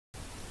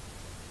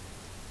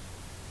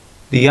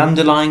The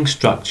Underlying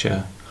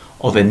Structure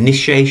of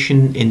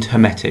Initiation into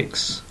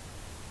Hermetics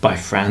by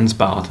Franz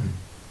Bardon.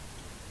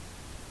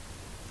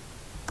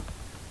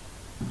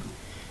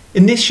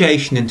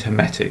 Initiation into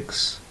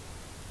Hermetics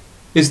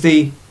is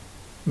the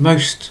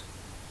most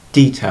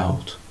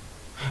detailed,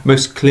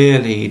 most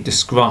clearly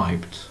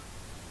described,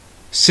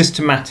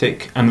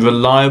 systematic and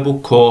reliable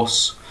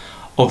course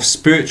of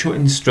spiritual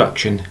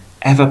instruction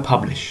ever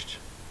published.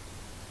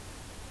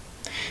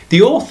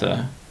 The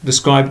author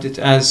described it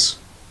as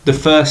the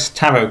first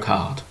tarot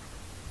card,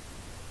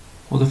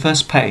 or the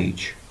first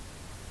page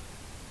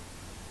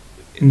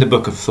in the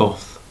Book of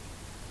Thoth.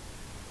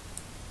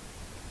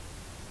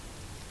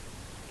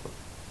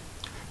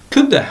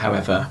 Could there,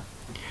 however,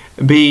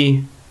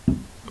 be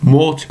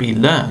more to be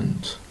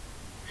learned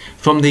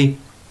from the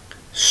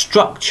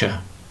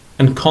structure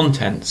and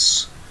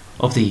contents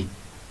of the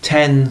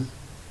 10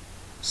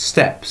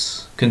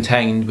 steps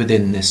contained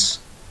within this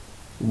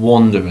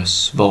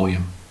wondrous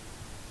volume?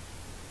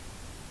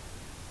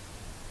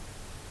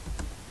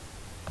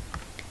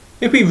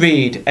 If we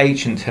read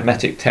ancient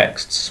Hermetic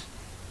texts,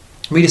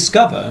 we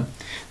discover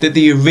that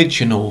the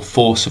original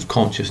force of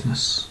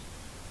consciousness,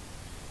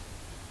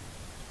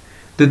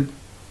 the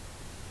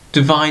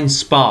divine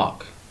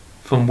spark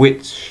from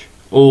which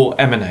all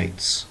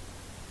emanates,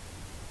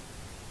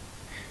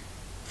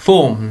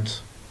 formed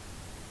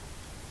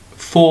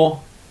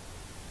 4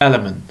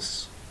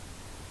 elements,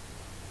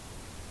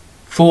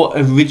 4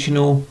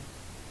 original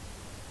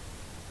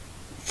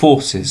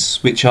forces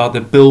which are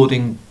the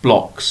building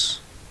blocks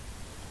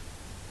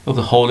of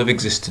the whole of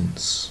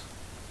existence,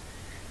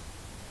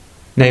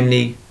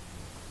 namely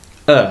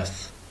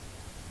earth,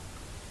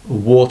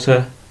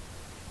 water,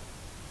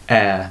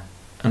 air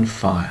and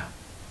fire.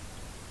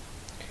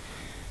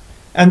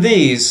 And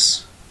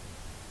these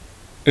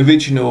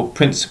original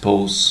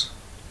principles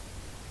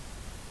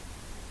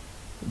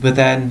were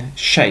then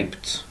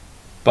shaped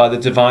by the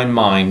divine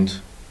mind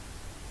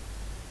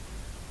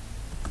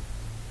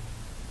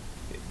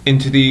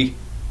into the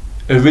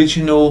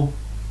original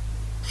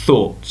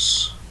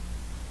thoughts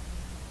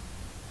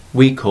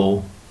we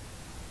call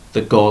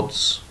the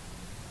gods.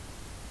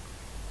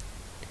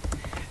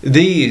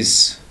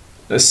 These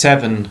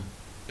 7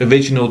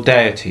 original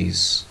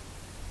deities,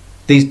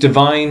 these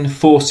divine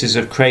forces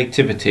of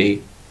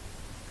creativity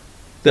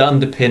that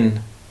underpin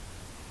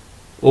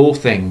all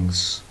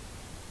things,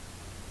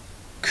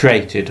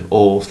 created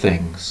all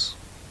things.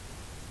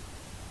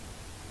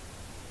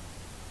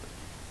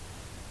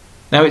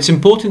 Now it's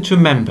important to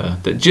remember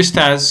that just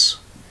as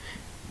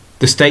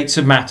the states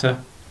of matter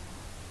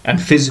and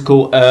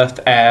physical earth,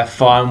 air,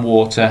 fire and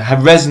water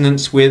have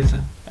resonance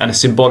with and a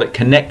symbolic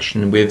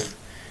connection with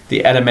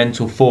the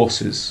elemental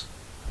forces,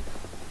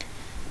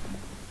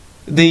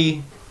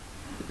 the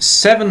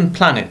 7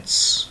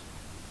 planets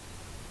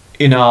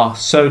in our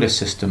solar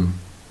system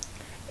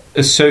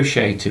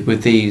associated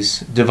with these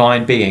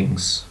divine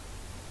beings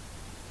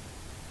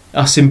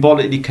are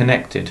symbolically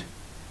connected,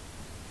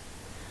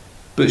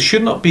 but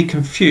should not be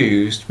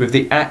confused with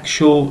the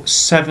actual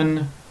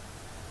 7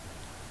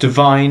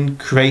 divine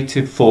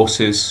creative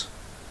forces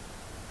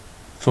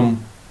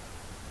from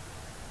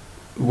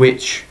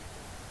which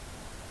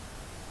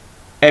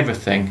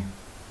everything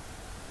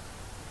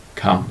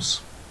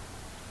comes.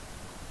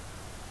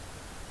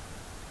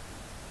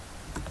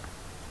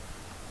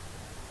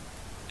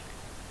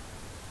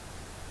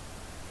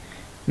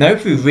 Now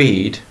if we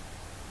read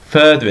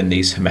further in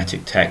these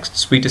Hermetic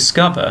texts, we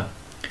discover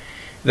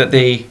that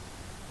the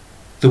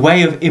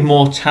way of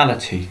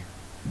immortality,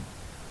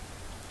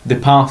 the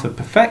path of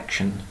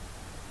perfection,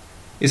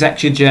 is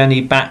actually a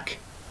journey back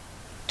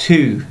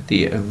to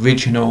the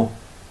original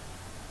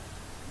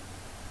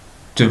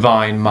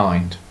divine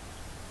mind.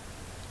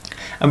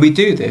 And we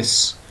do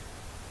this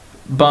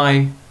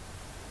by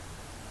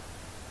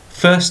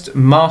first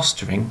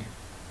mastering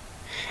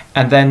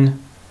and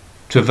then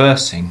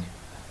traversing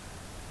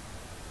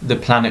the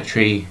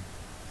planetary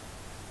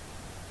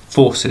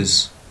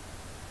forces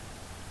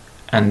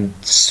and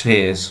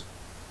spheres.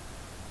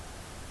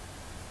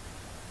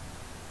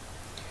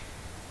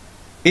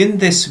 In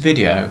this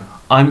video,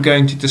 I'm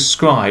going to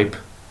describe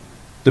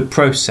the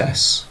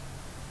process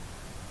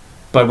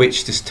by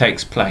which this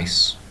takes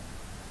place.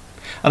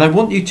 And I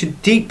want you to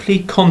deeply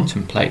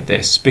contemplate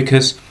this,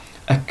 because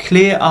a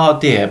clear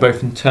idea,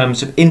 both in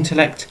terms of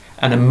intellect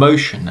and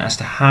emotion, as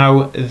to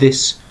how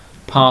this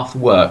path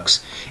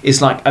works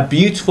is like a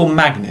beautiful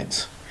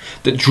magnet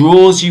that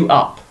draws you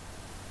up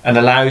and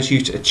allows you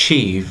to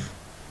achieve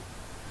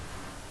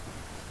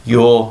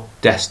your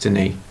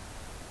destiny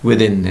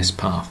within this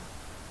path.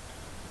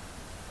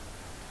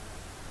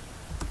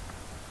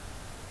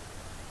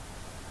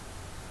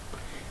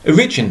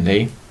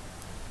 Originally,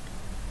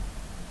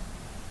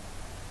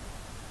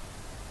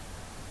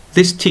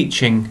 this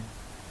teaching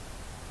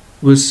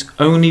was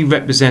only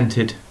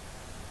represented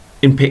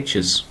in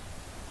pictures.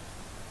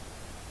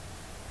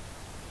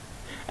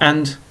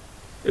 And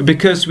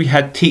because we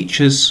had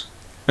teachers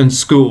and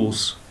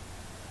schools,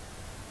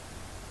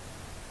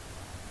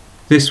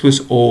 this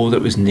was all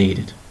that was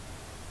needed.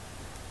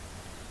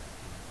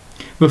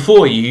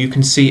 Before you, you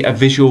can see a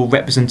visual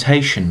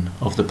representation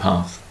of the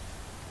path,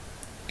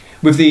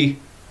 with the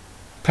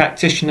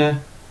practitioner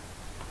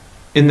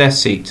in their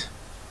seat,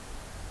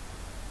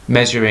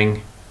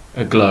 measuring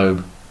a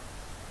globe.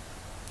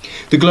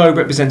 The globe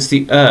represents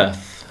the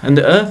Earth, and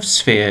the Earth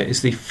sphere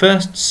is the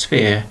first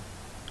sphere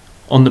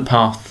on the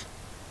path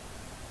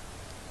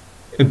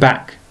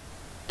back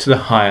to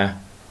the higher.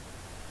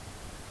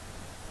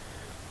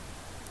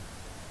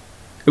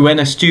 When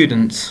a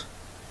student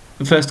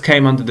first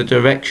came under the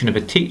direction of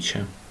a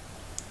teacher,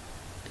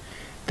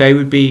 they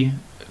would be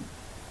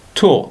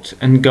taught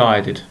and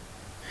guided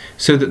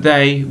so that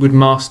they would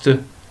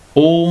master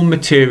all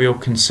material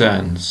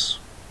concerns,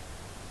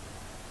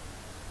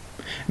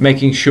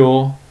 making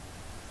sure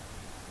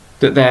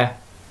that their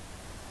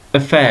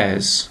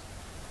affairs,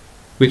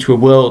 which were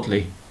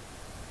worldly,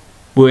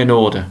 were in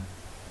order,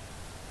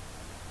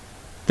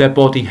 their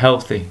body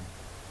healthy,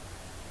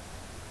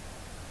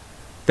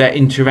 their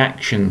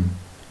interaction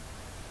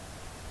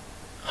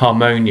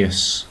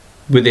harmonious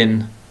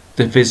within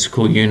the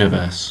physical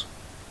universe.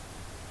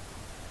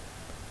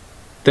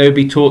 They would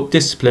be taught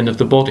discipline of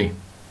the body,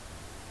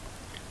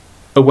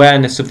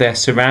 awareness of their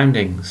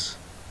surroundings,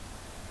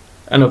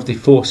 and of the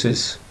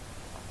forces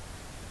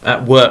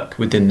at work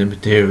within the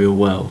material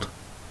world.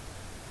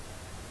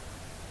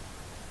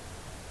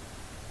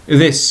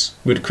 This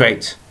would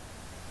create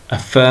a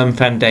firm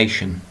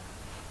foundation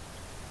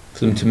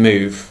for them to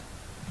move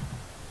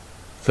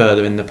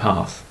further in the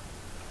path.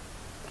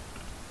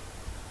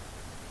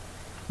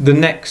 The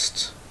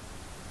next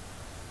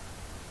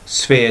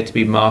sphere to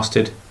be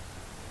mastered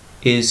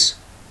is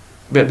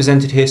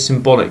represented here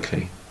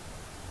symbolically,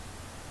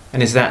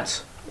 and is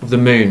that of the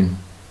moon.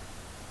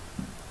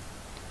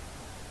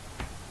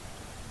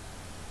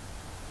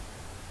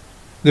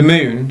 The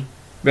moon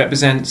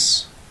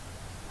represents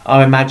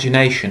our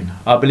imagination,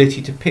 our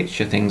ability to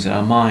picture things in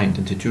our mind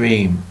and to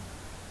dream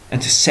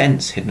and to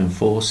sense hidden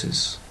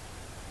forces.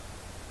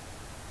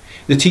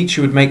 The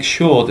teacher would make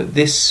sure that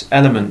this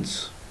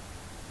element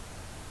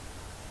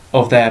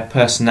of their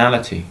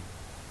personality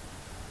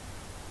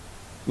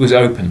was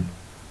open,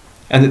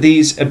 and that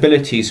these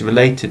abilities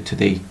related to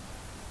the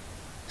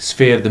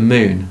sphere of the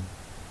moon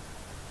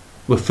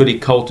were fully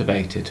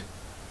cultivated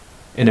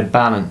in a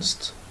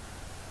balanced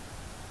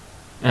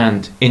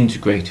and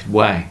integrated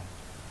way.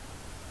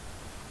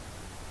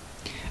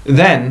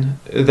 Then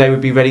they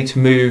would be ready to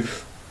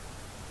move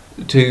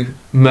to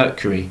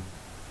Mercury,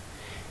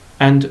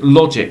 and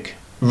logic,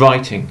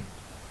 writing,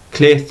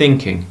 clear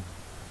thinking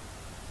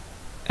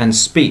and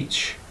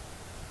speech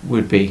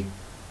would be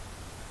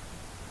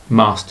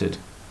mastered.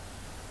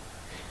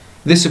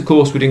 This of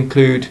course would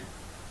include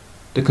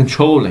the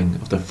controlling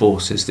of the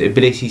forces, the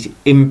ability to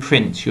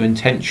imprint your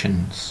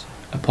intentions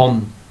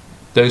upon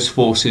those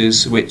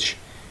forces which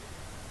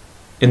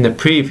in the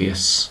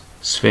previous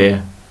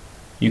sphere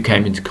you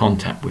came into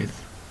contact with.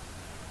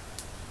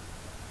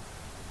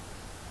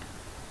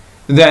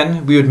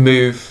 Then we would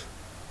move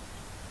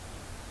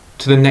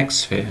to the next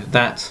sphere,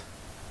 that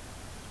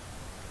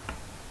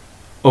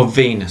of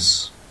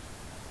Venus.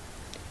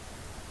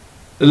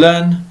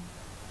 Learn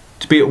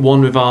to be at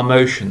one with our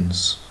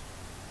emotions,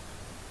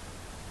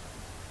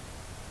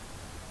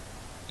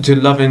 to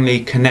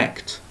lovingly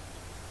connect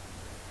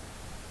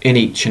in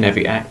each and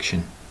every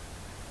action,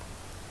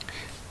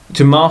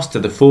 to master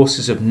the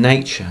forces of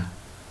nature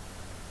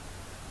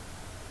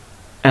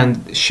and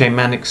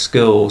shamanic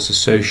skills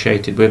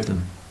associated with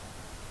them.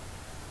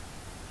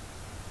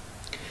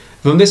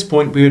 From this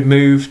point we would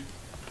move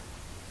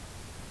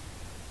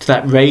to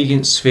that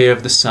radiant sphere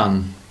of the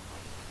sun.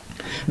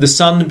 The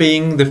sun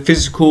being the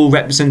physical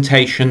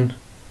representation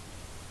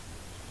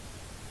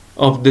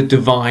of the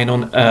divine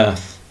on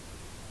earth.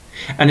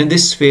 And in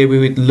this sphere we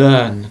would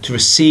learn to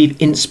receive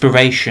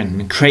inspiration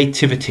and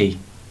creativity,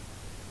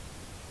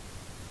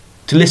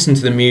 to listen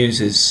to the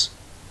muses,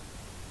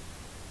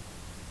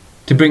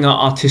 to bring our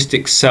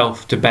artistic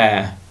self to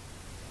bear,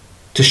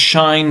 to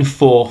shine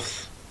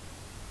forth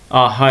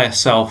our higher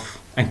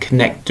self and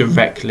connect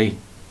directly.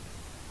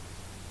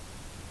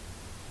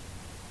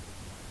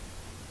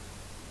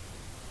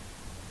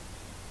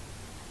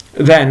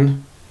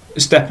 Then,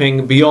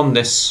 stepping beyond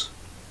this,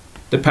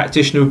 the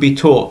practitioner would be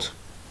taught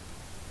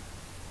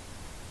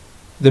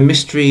the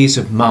mysteries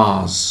of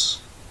Mars,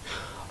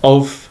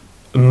 of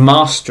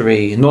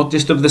mastery, not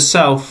just of the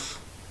self,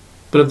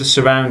 but of the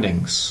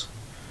surroundings,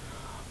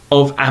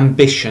 of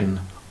ambition,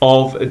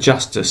 of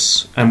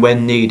justice, and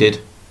when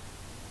needed,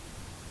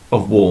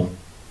 of war.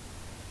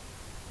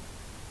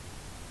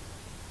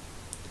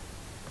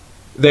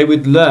 They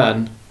would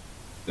learn,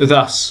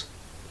 thus,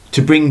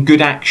 to bring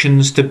good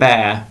actions to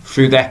bear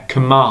through their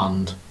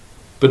command,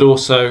 but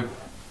also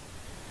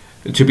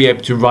to be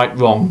able to right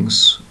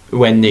wrongs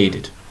when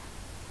needed.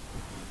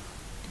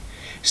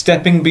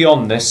 Stepping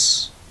beyond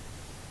this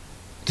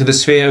to the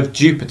sphere of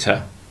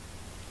Jupiter,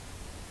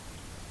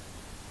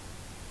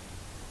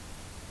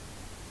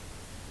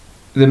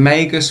 the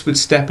Magus would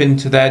step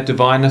into their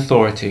divine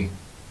authority,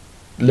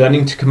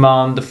 learning to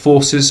command the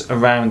forces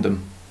around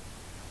them,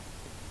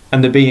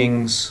 and the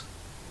beings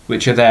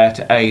which are there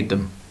to aid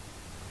them,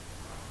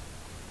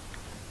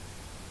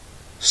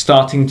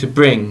 starting to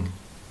bring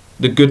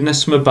the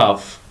goodness from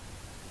above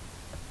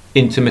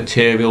into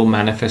material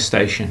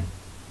manifestation.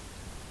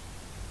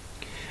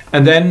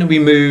 And then we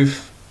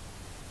move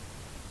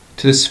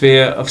to the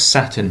sphere of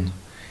Saturn,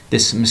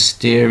 this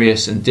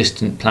mysterious and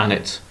distant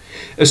planet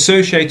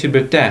associated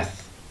with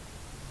death,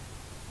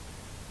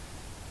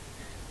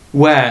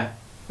 where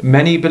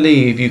many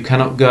believe you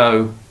cannot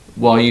go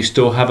while you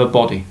still have a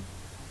body.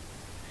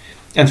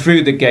 And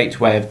through the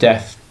gateway of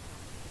death,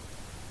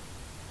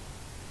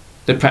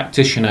 the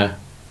practitioner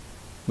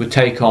would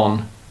take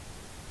on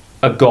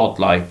a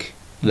godlike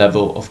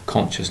level of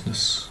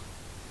consciousness.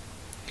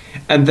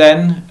 And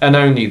then, and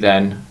only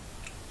then,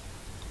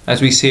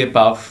 as we see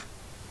above,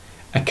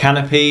 a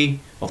canopy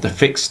of the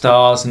fixed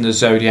stars and the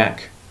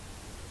zodiac,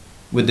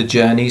 would the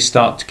journey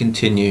start to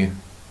continue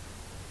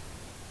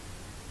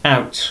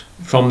out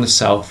from the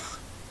self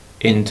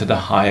into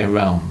the higher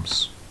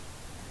realms.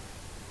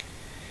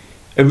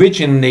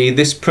 Originally,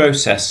 this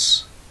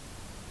process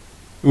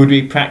would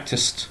be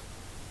practiced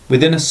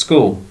within a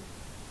school,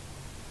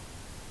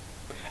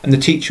 and the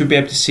teacher would be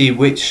able to see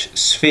which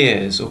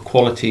spheres or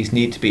qualities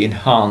need to be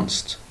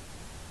enhanced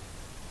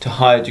to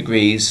higher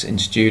degrees in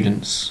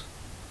students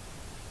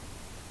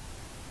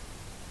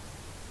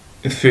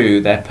through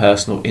their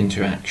personal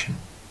interaction.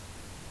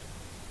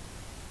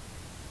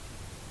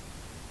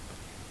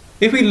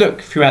 If we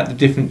look throughout the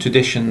different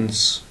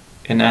traditions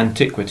in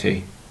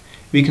antiquity,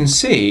 we can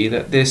see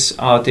that this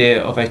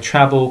idea of a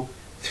travel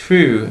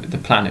through the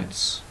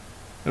planets,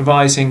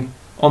 arising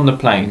on the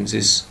planes,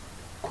 is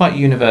quite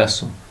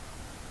universal.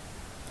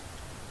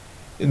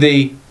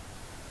 The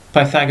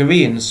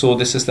Pythagoreans saw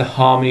this as the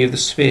harmony of the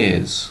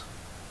spheres.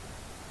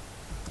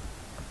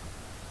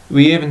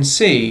 We even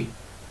see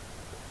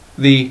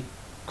the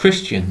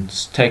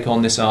Christians take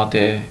on this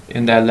idea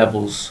in their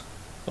levels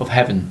of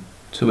heaven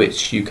to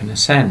which you can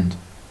ascend.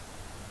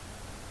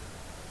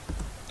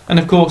 And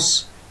of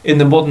course, in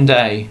the modern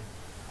day,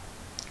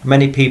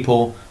 many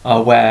people are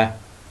aware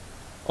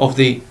of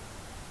the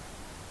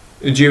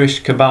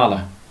Jewish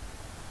Kabbalah,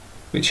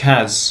 which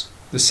has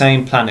the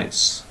same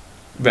planets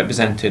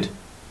represented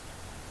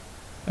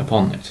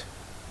upon it.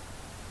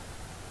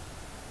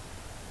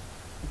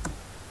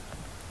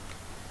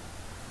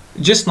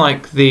 Just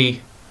like the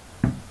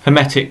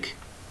Hermetic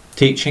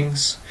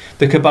teachings,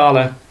 the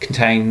Kabbalah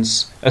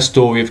contains a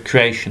story of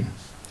creation.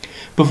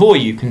 Before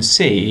you can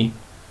see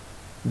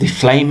the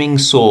flaming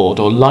sword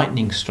or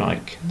lightning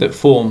strike that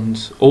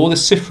formed all the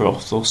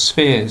sephiroth or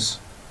spheres,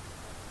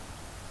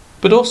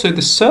 but also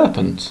the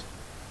serpent,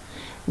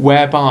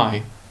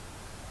 whereby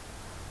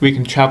we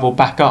can travel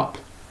back up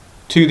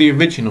to the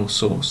original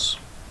source.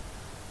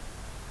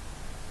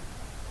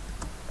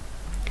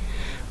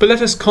 But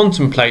let us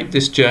contemplate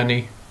this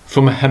journey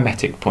from a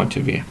Hermetic point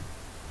of view.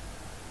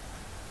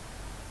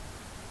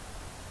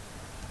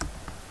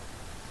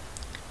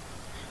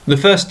 The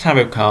first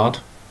tarot card,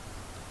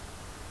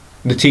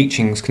 the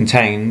teachings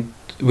contained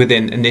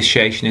within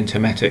Initiation into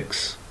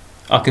Hermetics,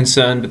 are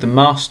concerned with the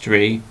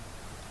mastery,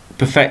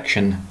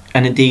 perfection,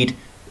 and indeed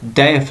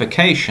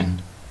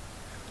deification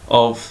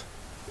of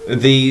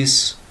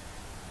these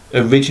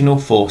original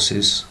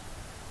forces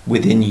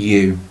within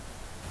you.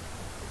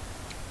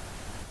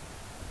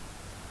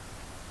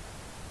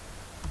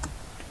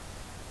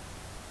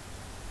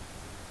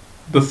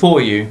 Before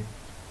you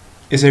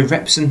is a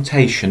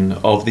representation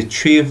of the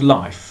tree of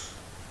life,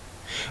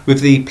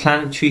 with the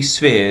planetary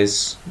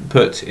spheres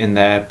put in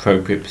their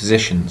appropriate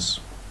positions.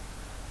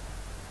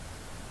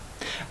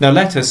 Now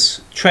let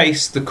us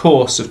trace the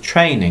course of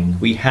training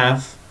we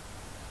have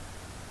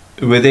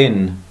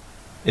within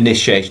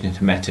Initiation into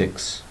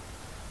Hermetics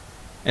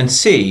and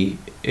see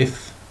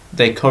if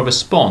they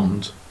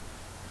correspond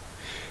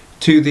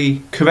to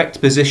the correct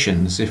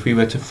positions if we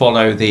were to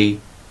follow the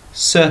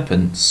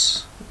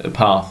serpent's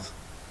path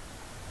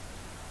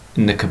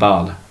in the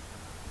Kabbalah.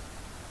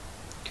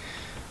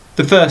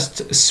 The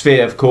first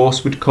sphere, of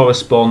course, would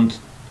correspond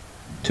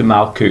to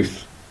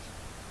Malkuth,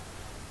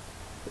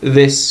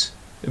 this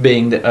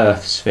being the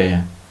earth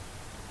sphere.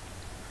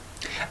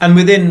 And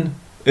within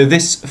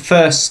this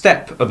first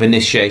step of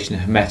Initiation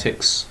in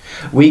Hermetics,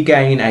 we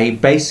gain a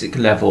basic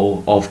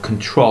level of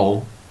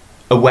control,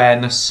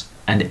 awareness,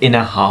 and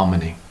inner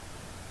harmony.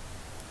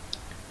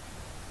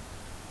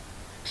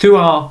 Through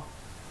our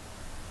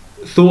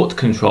thought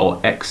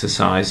control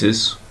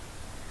exercises,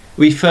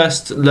 we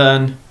first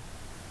learn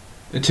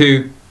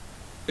to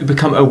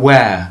become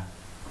aware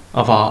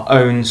of our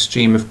own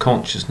stream of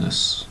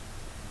consciousness.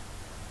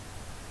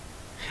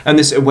 And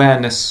this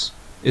awareness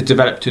is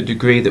developed to a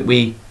degree that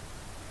we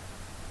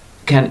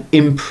can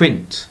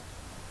imprint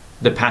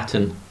the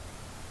pattern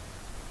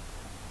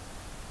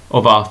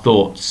of our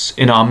thoughts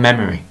in our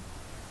memory.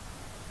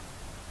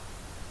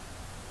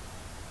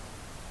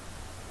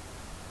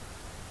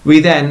 We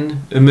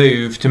then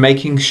move to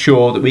making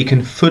sure that we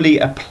can fully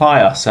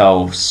apply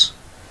ourselves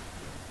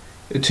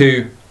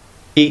to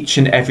each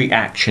and every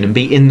action and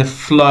be in the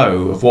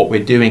flow of what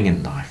we're doing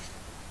in life.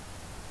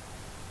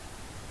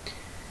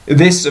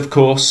 This, of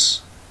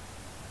course,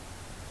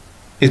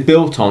 is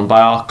built on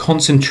by our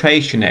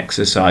concentration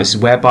exercises,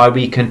 whereby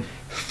we can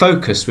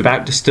focus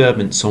without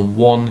disturbance on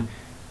one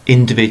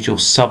individual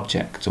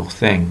subject or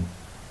thing.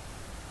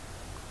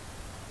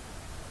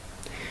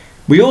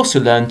 We also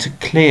learn to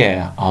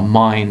clear our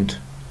mind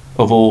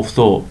of all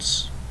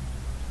thoughts.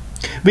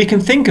 We can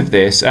think of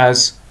this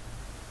as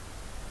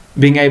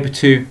being able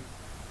to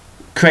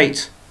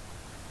create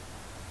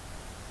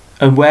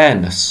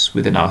awareness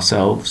within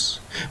ourselves,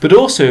 but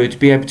also to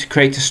be able to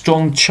create a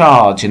strong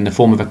charge in the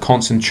form of a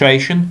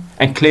concentration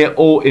and clear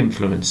all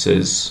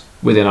influences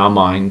within our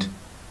mind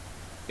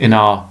in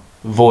our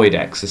void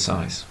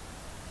exercise.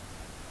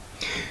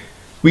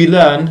 We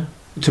learn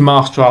to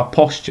master our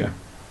posture.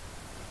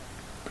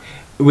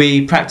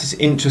 We practice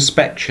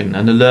introspection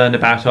and learn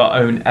about our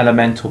own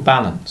elemental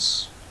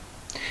balance.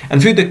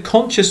 And through the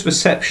conscious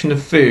reception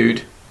of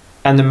food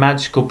and the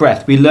magical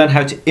breath, we learn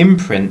how to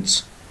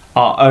imprint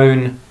our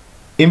own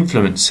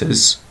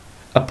influences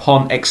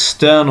upon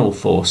external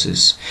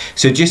forces.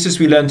 So just as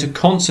we learn to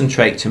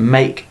concentrate to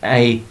make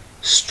a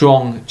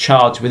strong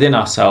charge within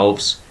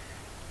ourselves,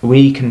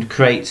 we can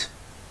create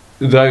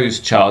those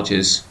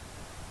charges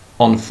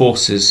on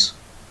forces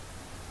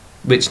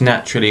which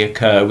naturally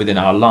occur within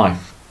our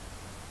life.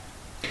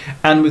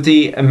 And with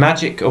the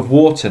magic of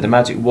water, the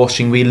magic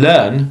washing, we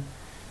learn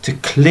to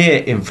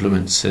clear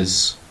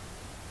influences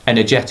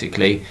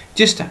energetically,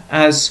 just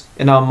as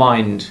in our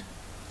mind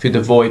through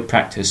the void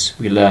practice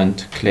we learn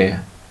to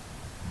clear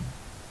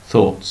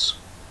thoughts.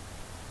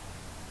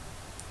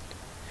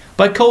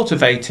 By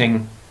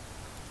cultivating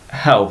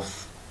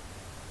health,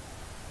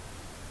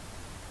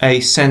 a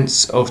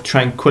sense of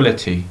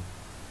tranquility,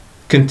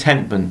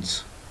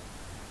 contentment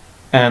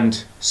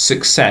and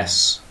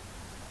success,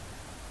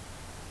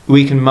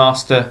 we can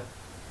master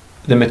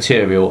the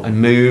material and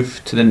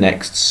move to the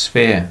next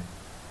sphere.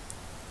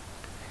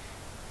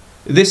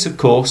 This, of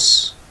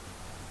course,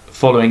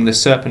 following the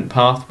serpent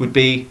path, would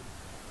be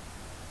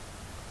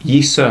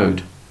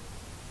Yesod,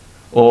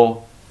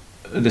 or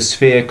the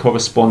sphere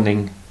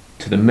corresponding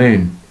to the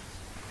moon.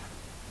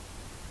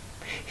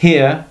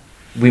 Here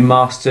we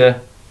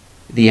master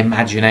the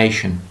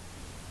imagination.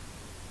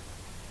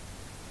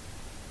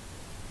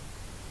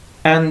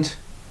 And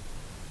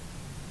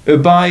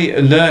by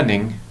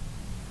learning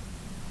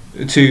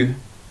to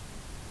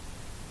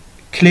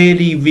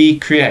clearly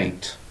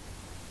recreate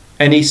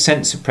any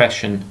sense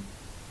suppression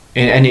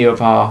in any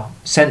of our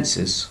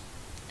senses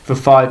for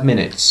 5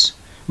 minutes,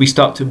 we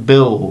start to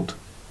build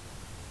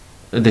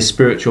the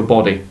spiritual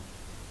body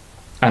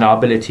and our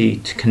ability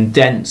to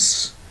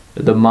condense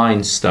the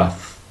mind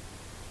stuff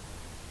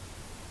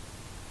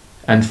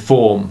and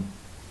form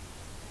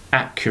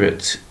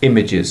accurate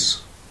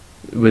images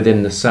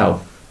within the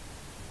self.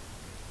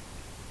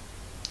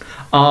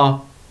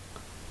 Our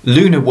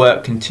lunar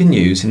work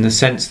continues in the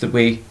sense that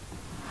we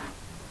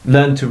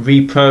learn to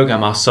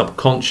reprogram our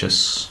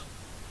subconscious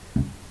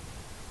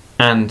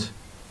and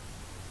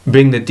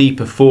bring the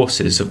deeper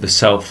forces of the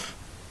self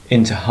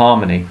into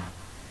harmony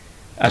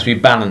as we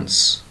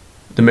balance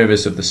the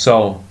mirrors of the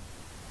soul.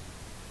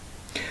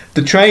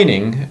 The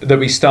training that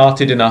we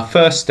started in our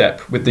first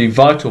step with the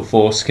vital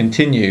force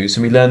continues,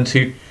 and we learn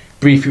to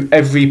breathe through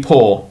every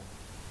pore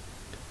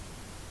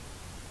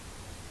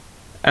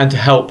and to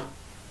help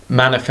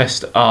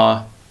manifest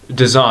our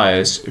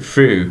desires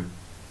through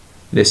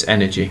this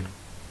energy.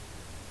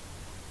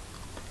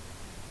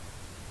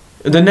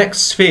 The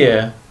next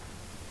sphere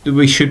that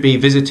we should be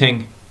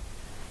visiting,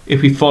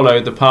 if we follow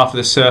the path of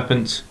the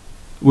serpent,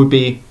 would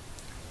be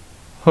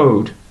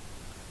Hod,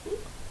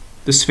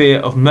 the sphere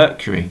of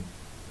Mercury.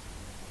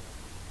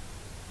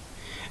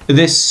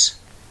 This,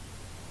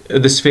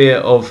 the sphere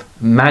of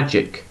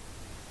magic,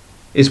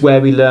 is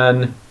where we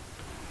learn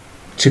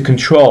to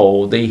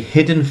control the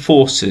hidden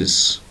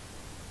forces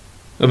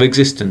of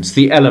existence,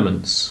 the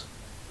elements.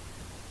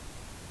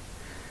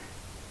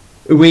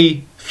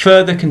 We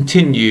further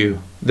continue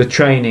the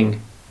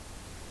training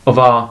of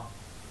our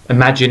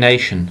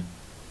imagination,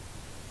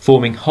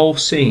 forming whole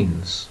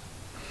scenes,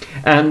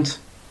 and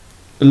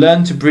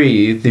learn to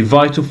breathe the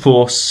vital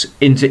force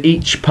into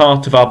each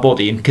part of our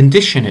body and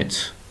condition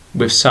it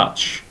with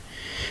such.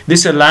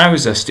 This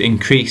allows us to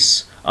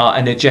increase our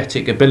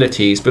energetic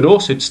abilities, but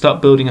also to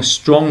start building a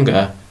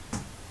stronger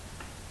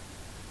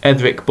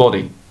etheric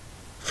body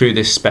through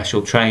this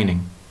special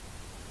training.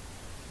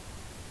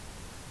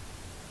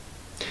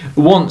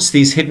 Once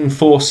these hidden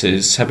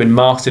forces have been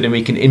mastered and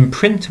we can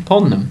imprint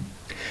upon them,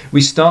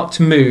 we start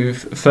to move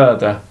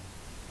further.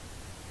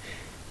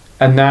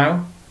 And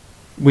now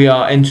we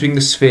are entering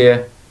the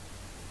sphere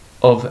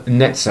of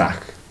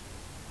Netzach,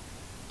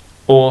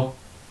 or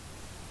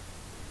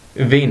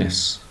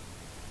Venus.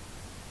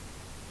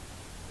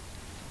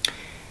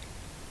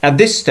 At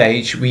this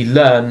stage we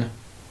learn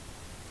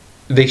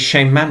the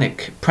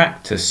shamanic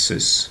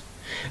practices,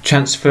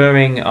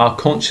 transferring our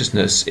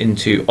consciousness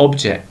into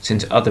objects,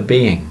 into other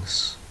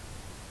beings.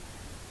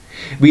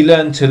 We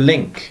learn to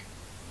link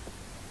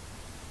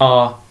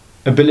our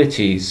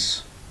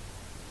abilities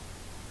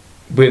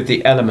with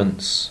the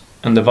elements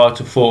and the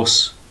vital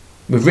force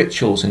with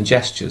rituals and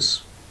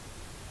gestures.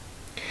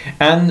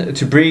 and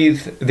to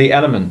breathe the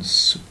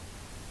elements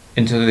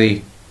into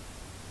the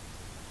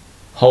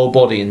whole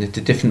body and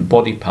into different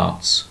body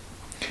parts,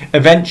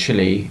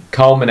 eventually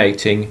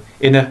culminating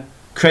in a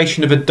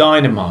creation of a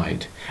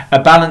dynamite,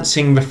 a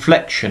balancing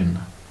reflection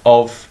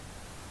of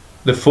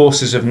the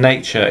forces of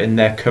nature in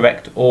their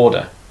correct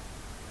order,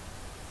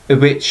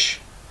 which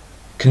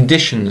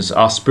conditions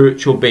our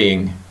spiritual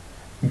being,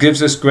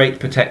 gives us great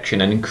protection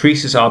and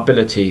increases our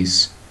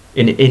abilities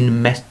in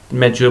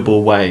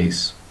immeasurable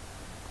ways.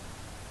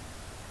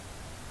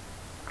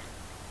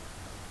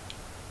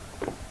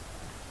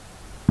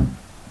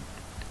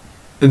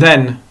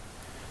 Then,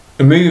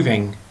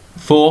 moving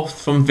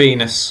forth from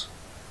Venus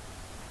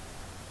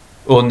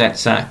or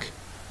Netzach,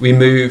 we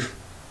move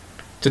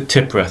to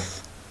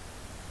Tiphareth,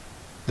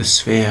 the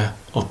sphere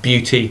of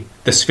beauty,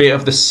 the sphere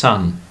of the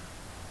sun.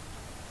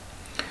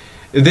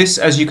 This,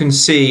 as you can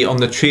see on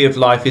the Tree of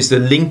Life, is the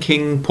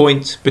linking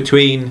point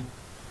between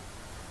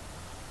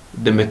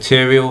the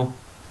material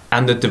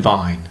and the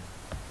divine.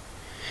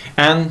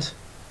 And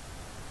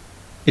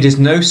it is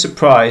no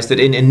surprise that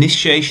in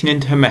initiation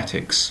into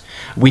Hermetics,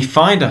 we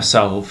find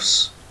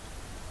ourselves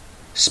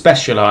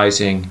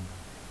specializing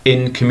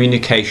in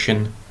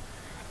communication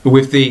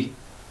with the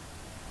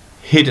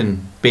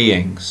hidden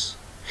beings,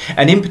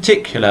 and in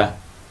particular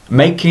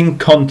making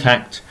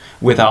contact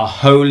with our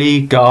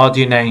holy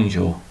guardian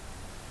angel,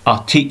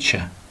 our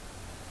teacher,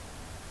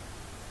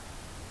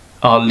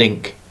 our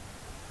link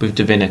with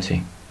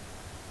divinity.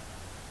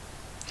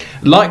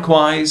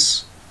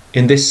 Likewise,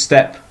 in this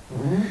step,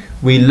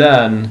 we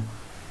learn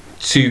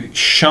to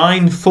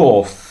shine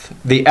forth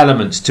the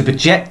elements, to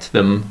project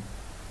them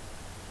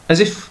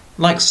as if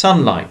like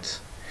sunlight,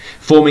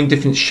 forming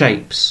different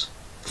shapes,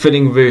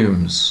 filling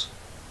rooms,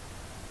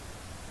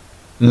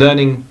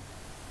 learning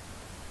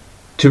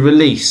to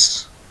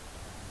release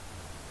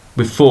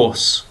with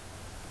force,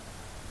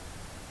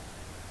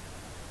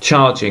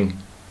 charging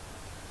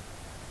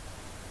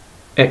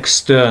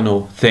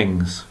external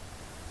things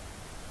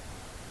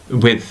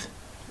with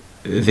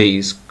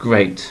these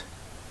great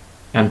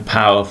and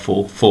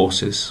powerful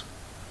forces.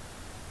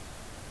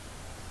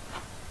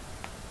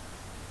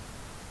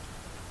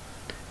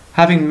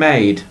 Having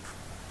made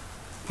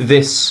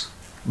this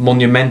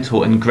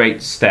monumental and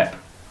great step,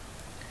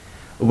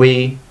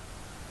 we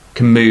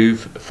can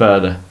move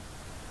further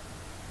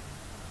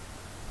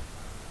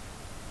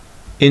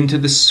into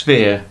the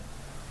sphere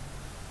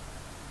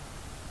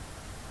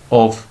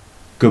of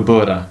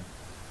Gabura,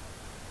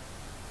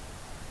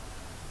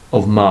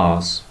 of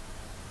Mars.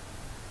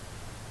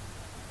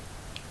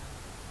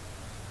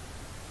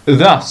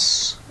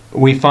 Thus,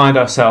 we find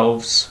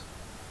ourselves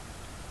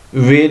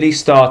really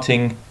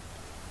starting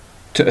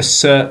to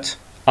assert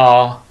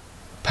our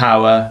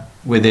power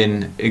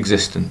within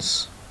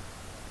existence.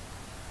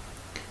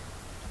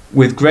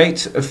 With great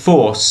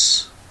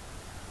force,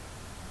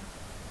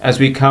 as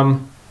we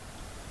come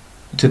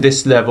to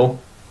this level,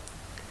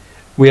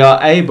 we are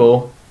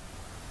able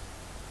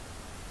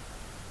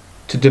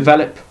to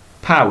develop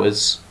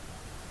powers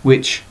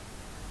which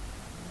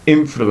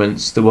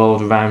influence the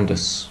world around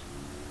us.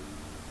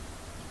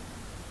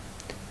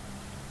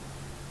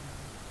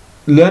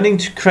 Learning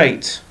to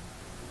create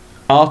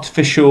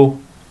artificial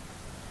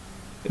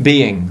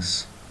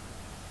beings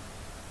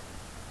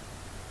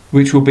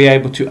which will be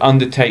able to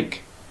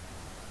undertake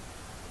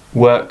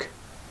work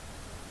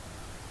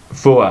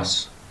for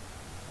us.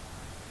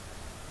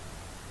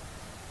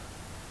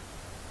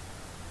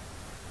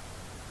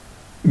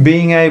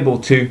 Being able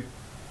to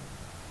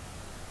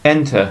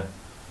enter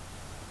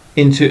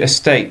into a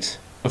state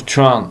of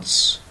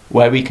trance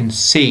where we can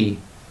see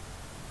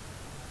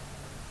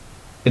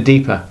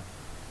deeper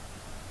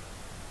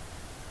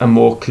and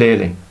more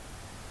clearly.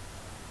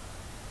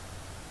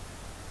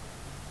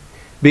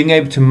 Being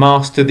able to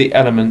master the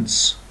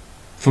elements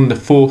from the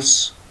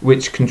force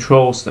which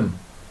controls them.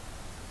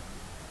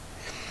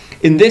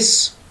 In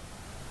this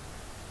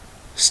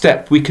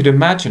step, we could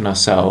imagine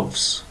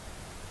ourselves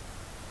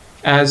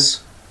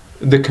as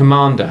the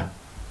commander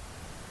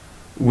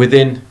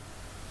within,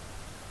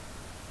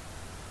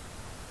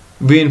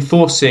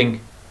 reinforcing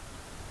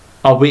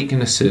our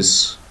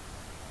weaknesses,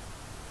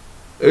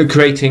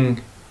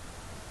 creating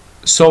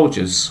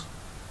soldiers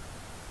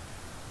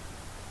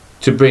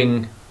to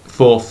bring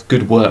forth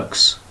good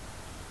works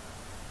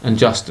and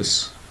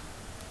justice.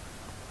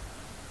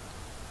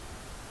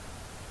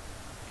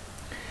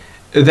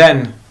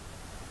 Then,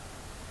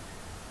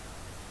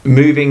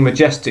 moving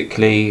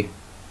majestically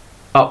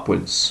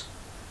upwards,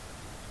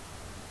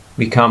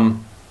 we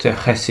come to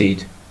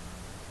Chesed,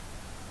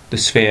 the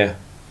sphere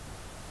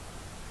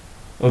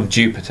of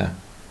Jupiter.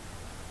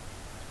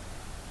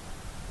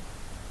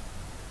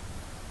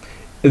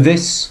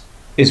 This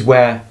is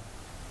where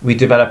we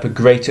develop a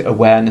greater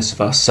awareness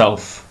of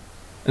ourself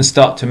and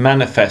start to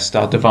manifest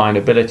our divine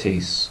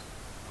abilities,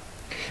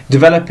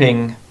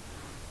 developing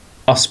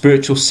our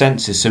spiritual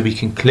senses so we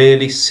can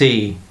clearly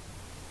see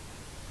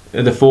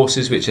the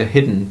forces which are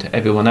hidden to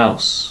everyone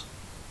else,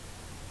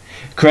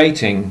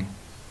 creating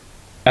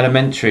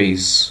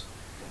elementaries,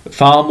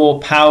 far more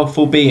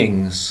powerful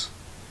beings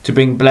to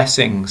bring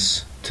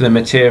blessings to the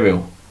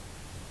material,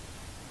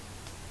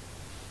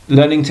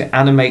 learning to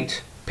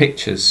animate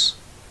pictures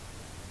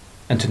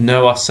and to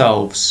know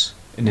ourselves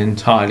in an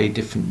entirely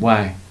different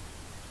way.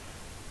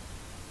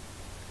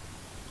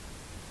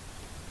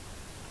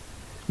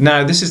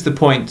 Now, this is the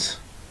point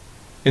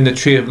in the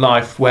Tree of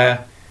Life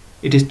where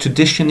it is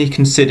traditionally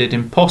considered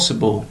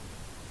impossible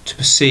to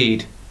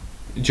proceed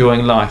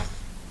during life.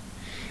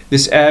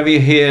 This area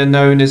here,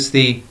 known as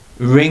the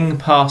ring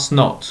past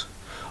not,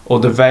 or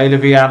the veil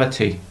of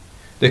reality,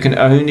 that can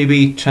only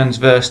be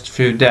traversed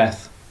through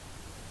death,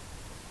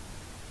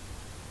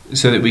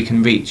 so that we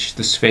can reach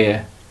the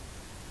sphere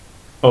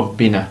of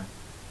Bina.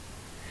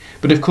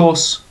 But of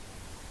course,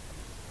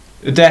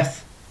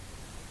 death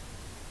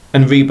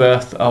and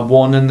rebirth are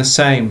one and the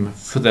same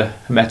for the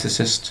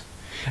Hermeticist,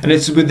 and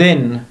it's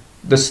within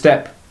the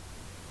step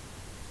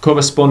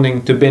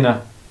corresponding to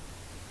Bina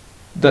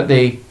that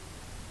the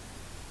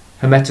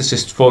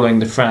Hermeticist following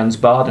the Franz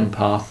Bardon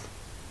path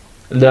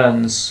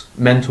learns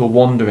mental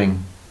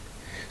wandering,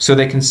 so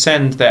they can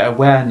send their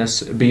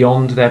awareness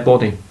beyond their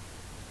body,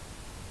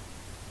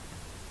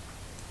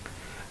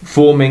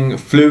 forming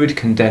fluid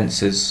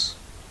condensers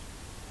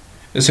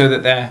so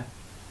that their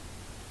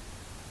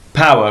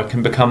power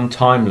can become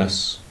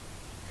timeless,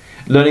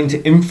 learning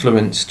to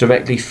influence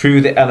directly through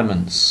the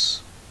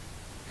elements,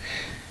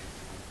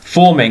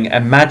 forming a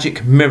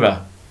magic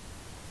mirror,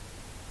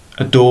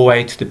 a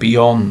doorway to the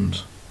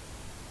beyond,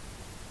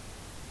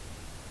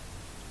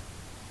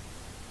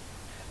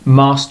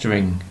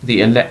 mastering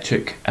the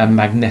electric and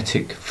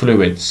magnetic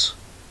fluids.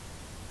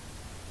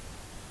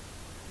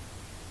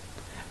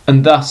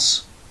 And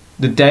thus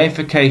the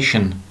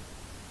deification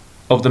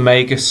of the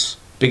Magus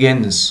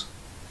begins,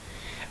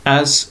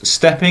 as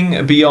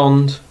stepping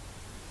beyond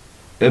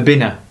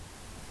Bina,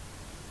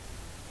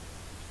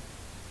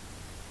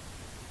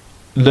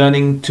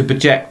 learning to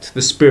project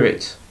the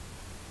spirit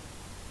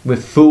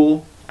with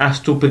full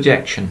astral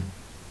projection,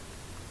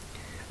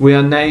 we are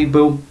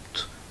enabled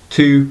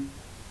to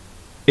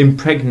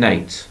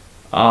impregnate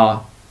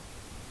our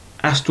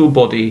astral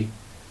body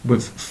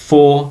with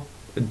 4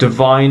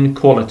 divine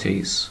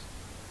qualities,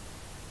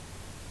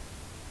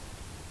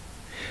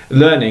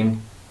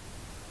 learning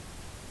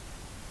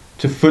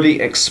to fully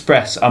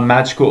express our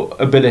magical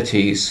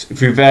abilities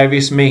through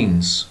various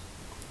means,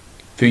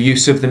 through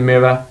use of the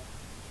mirror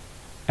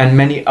and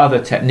many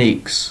other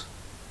techniques,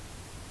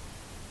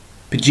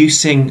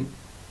 producing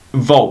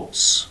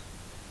volts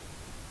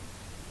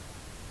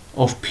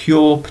of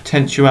pure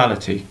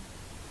potentiality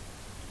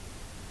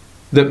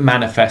that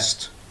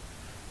manifest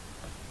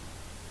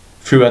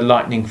through a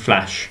lightning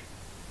flash,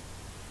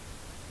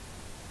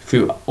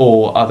 through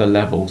all other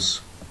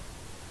levels.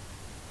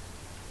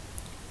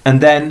 And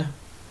then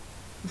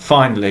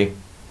finally,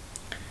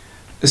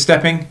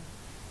 stepping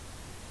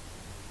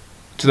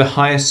to the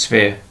highest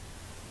sphere,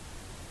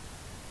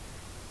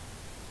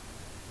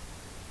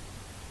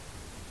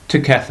 to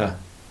Kether,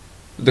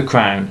 the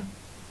crown,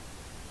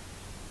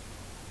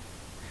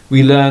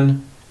 we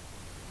learn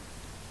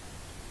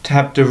to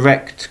have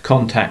direct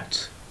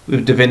contact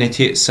with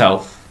divinity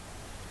itself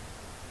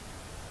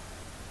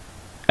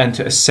and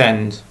to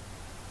ascend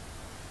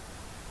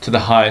to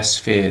the higher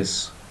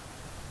spheres.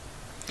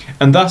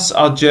 And thus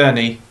our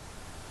journey,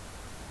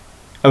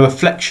 a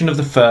reflection of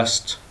the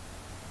first,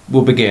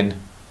 will begin,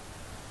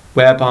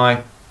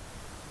 whereby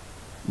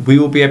we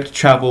will be able to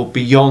travel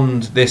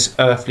beyond this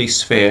earthly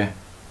sphere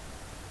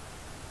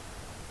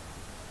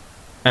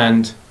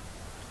and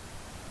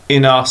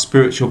in our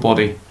spiritual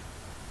body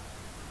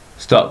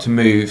start to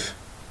move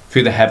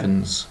through the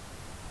heavens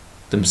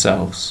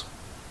themselves.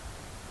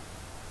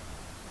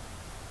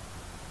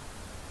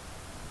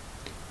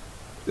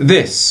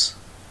 This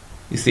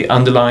is the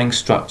underlying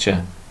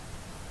structure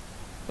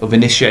of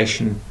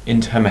Initiation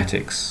into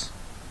Hermetics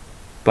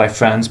by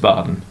Franz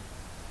Bardon.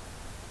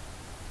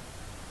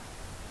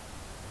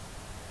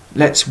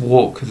 Let's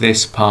walk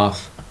this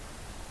path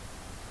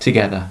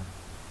together,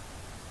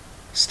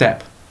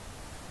 step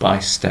by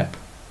step.